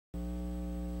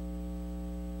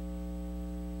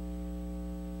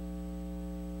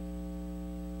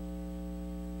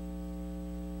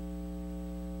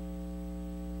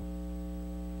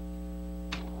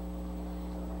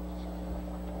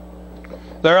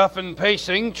They're off and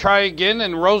pacing. Try Again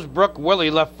and Rosebrook Willie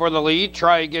left for the lead.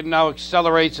 Try Again now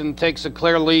accelerates and takes a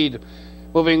clear lead.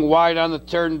 Moving wide on the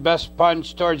turn, Best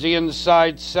Punch towards the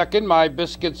inside second. My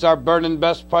Biscuits Are Burning,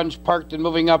 Best Punch parked and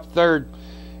moving up third.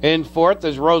 In fourth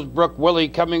is Rosebrook Willie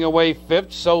coming away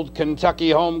fifth. Sold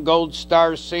Kentucky Home, Gold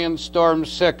Star Sandstorm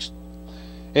sixth.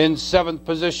 In seventh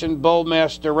position,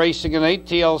 Bullmaster Racing in eighth,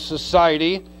 TL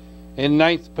Society. In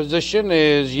ninth position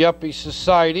is Yuppie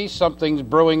Society. Something's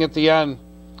brewing at the end.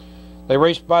 They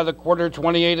race by the quarter,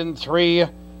 28-3.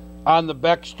 On the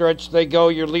backstretch they go.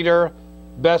 Your leader,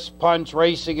 Best Punch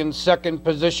Racing in second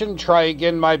position. Try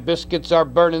Again, My Biscuits Are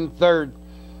Burning third.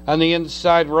 On the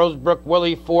inside, Rosebrook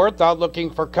Willie fourth. Out looking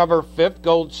for cover fifth,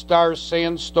 Gold Star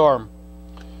Sandstorm.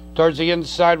 Towards the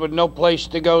inside with no place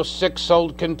to go, sixth,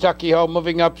 Sold Kentucky Home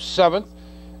moving up seventh.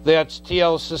 That's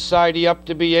TL Society up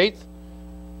to be eighth.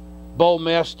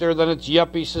 Bullmaster, then it's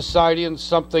Yuppie Society, and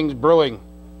Something's Brewing.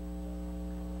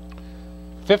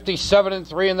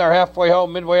 57-3, and they're halfway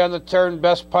home. Midway on the turn,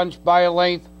 Best Punch by a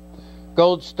length.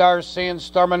 Gold Star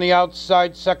Sandstorm on the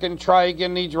outside. Second, Try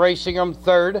Again needs racing him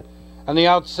third. On the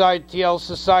outside, TL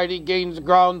Society gains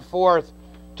ground fourth.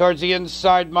 Towards the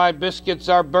inside, My Biscuits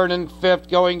Are Burning fifth.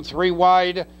 Going three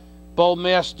wide,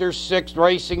 Bullmaster sixth.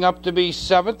 Racing up to be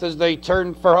seventh as they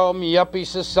turn for home, Yuppie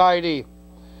Society.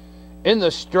 In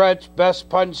the stretch, Best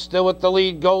Punch still with the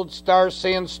lead. Gold Star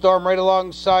Sandstorm right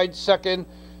alongside second.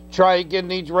 Try Again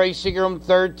needs racing room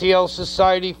third. TL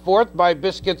Society fourth. My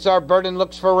Biscuits Are Burning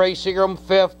looks for racing room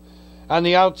fifth. On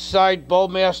the outside,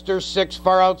 Bullmaster sixth.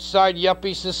 Far outside,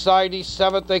 Yuppie Society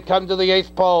seventh. They come to the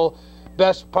eighth pole.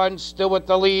 Best Punch still with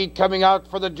the lead. Coming out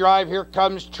for the drive. Here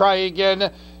comes Try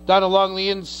Again. Down along the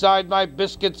inside, My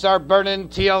Biscuits Are Burning.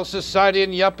 TL Society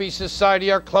and Yuppie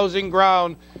Society are closing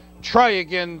ground. Try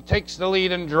Again takes the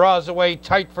lead and draws away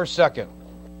tight for second.